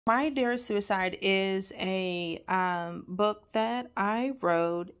My Dearest Suicide is a book that I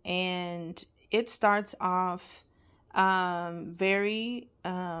wrote, and it starts off very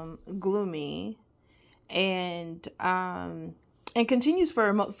gloomy, and continues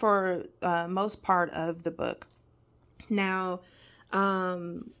for most part of the book. Now,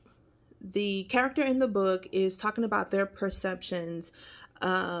 the character in the book is talking about their perceptions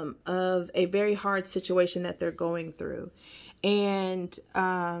of a very hard situation that they're going through. And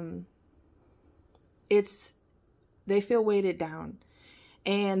they feel weighted down.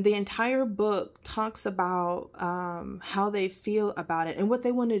 And the entire book talks about how they feel about it and what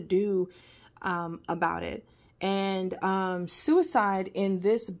they want to do about it. And suicide in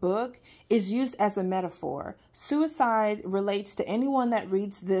this book is used as a metaphor. Suicide relates to anyone that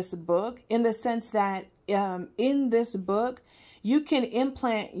reads this book, in the sense that in this book, you can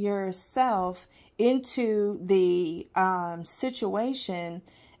implant yourself into the situation,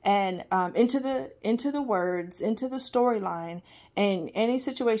 and into the words, into the storyline, and any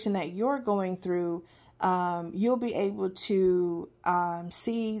situation that you're going through. You'll be able to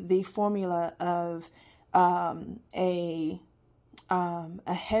see the formula of a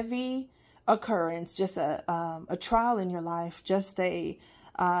heavy occurrence, just a trial in your life, just a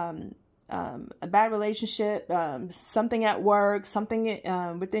bad relationship, something at work, something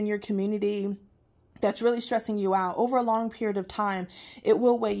within your community that's really stressing you out over a long period of time. It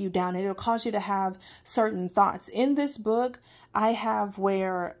will weigh you down, and it'll cause you to have certain thoughts. In this book, I have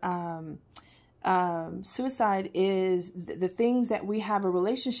where suicide is the things that we have a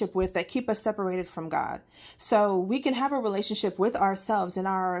relationship with that keep us separated from God. So we can have a relationship with ourselves and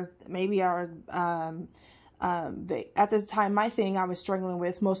at the time, my thing I was struggling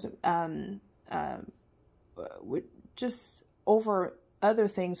with most, with just over other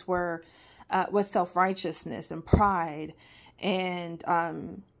things was self-righteousness and pride, and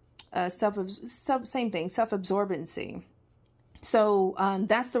self-absorbency. So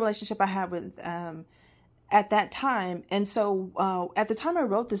that's the relationship I had with at that time. And so at the time I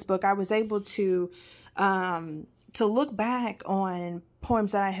wrote this book, I was able to look back on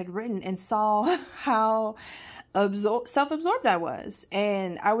poems that I had written and saw how self-absorbed I was.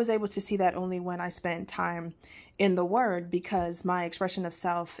 And I was able to see that only when I spent time in the Word, because my expression of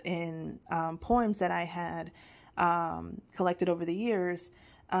self in poems that I had collected over the years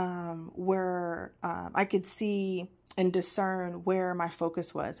where I could see and discern where my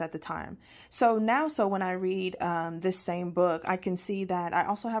focus was at the time. So when I read this same book, I can see that I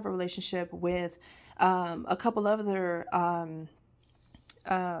also have a relationship with a couple other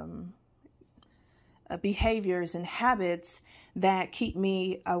behaviors and habits that keep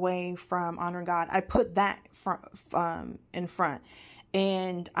me away from honoring God. I put that in front,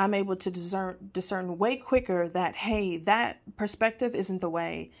 and I'm able to discern way quicker that, hey, that perspective isn't the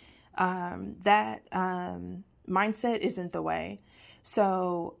way. That mindset isn't the way.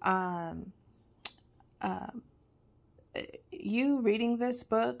 So you reading this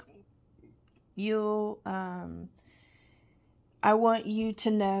book, I want you to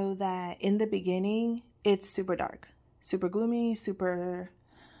know that in the beginning, it's super dark, super gloomy, super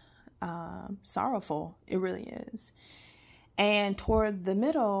sorrowful. It really is. And toward the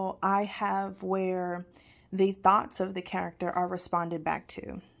middle, I have where the thoughts of the character are responded back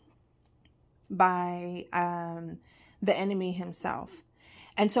to by the enemy himself.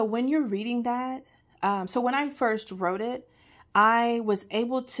 And so when you're reading that, so when I first wrote it, I was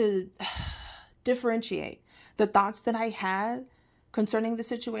able to differentiate the thoughts that I had concerning the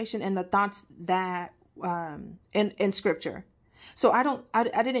situation and the thoughts that in scripture. So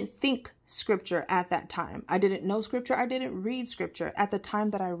I didn't think scripture at that time. I didn't know scripture. I didn't read scripture at the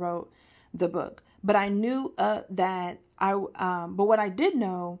time that I wrote the book. But I knew but what I did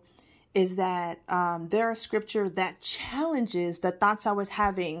know is that there are scripture that challenges the thoughts I was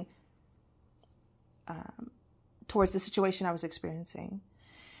having towards the situation I was experiencing.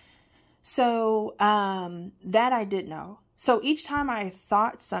 So that I did know. So each time I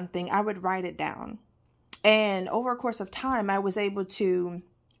thought something, I would write it down. And over a course of time, I was able to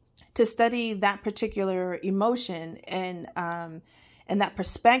study that particular emotion and that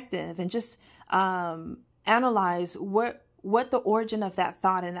perspective, and just analyze what the origin of that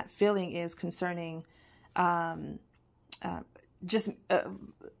thought and that feeling is concerning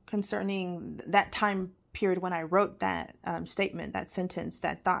concerning that time period when I wrote that statement, that sentence,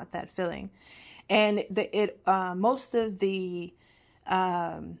 that thought, that feeling. And most of the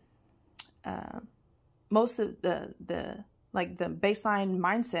baseline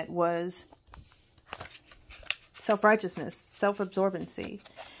mindset was self-righteousness, self-absorbency.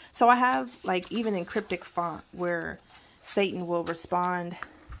 So I have, like, even in cryptic font where Satan will respond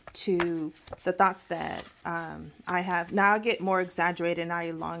to the thoughts that I have. Now I get more exaggerated and I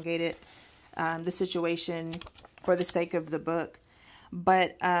elongate it, the situation for the sake of the book.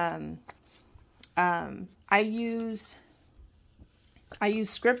 But I use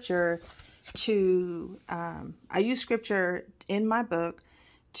scripture to I use scripture in my book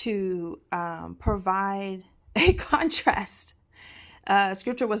to provide a contrast.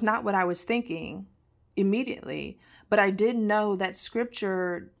 Scripture was not what I was thinking immediately, but I did know that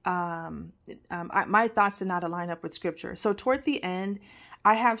scripture, my thoughts did not align up with scripture. So toward the end,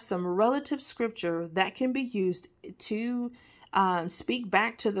 I have some relative scripture that can be used to speak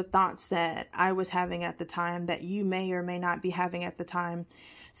back to the thoughts that I was having at the time, that you may or may not be having at the time,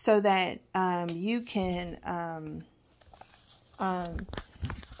 so that you can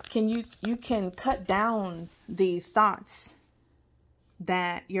you can cut down the thoughts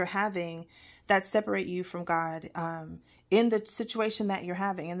that you're having that separate you from God, in the situation that you're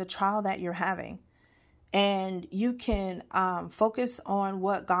having, in the trial that you're having. And you can focus on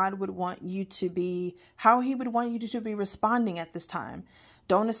what God would want you to be, how he would want you to be responding at this time.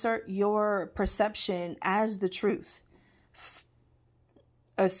 Don't assert your perception as the truth.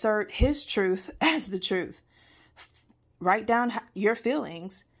 Assert his truth as the truth. Write down your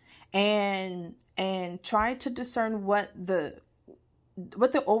feelings and try to discern what the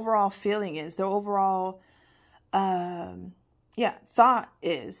overall feeling is, the overall thought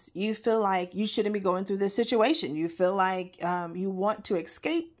is. You feel like you shouldn't be going through this situation. You feel like you want to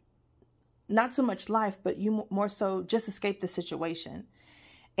escape, not so much life, but you more so just escape the situation.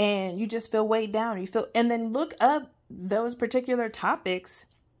 And you just feel weighed down. And then look up those particular topics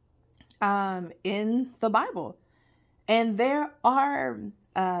in the Bible. And there are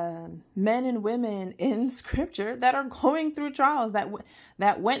men and women in scripture that are going through trials, that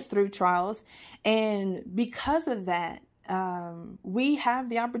went through trials. And because of that, we have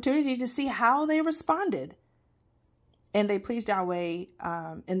the opportunity to see how they responded. And they pleased Yahweh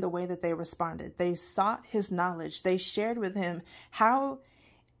in the way that they responded. They sought his knowledge. They shared with him how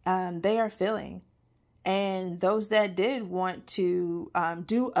they are feeling. And those that did want to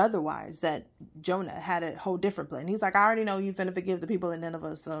do otherwise, that Jonah had a whole different plan. He's like, I already know you're finna forgive the people in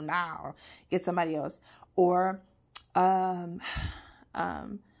Nineveh, so now get somebody else. Or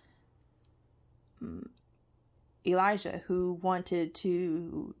Elijah, who wanted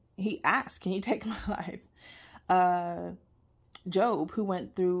to, he asked, can you take my life? Job, who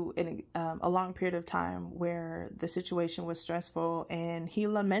went through a long period of time where the situation was stressful, and he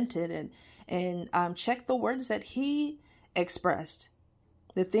lamented and checked the words that he expressed,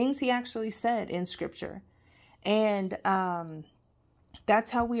 the things he actually said in scripture. And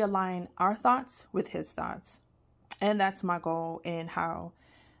that's how we align our thoughts with his thoughts. And that's my goal in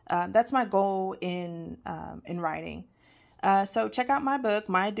writing. So check out my book,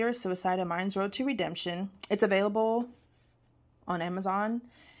 My Dearest Suicide: A Mind's Road to Redemption. It's available on Amazon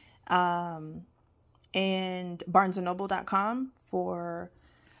and barnesandnoble.com for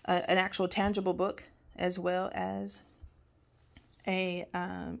an actual tangible book, as well as a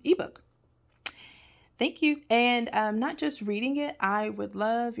ebook. Thank you. And not just reading it, I would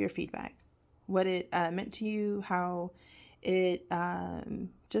love your feedback. What it meant to you, how it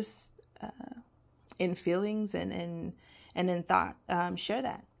just in feelings and in thought. Share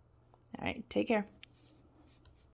that. All right. Take care.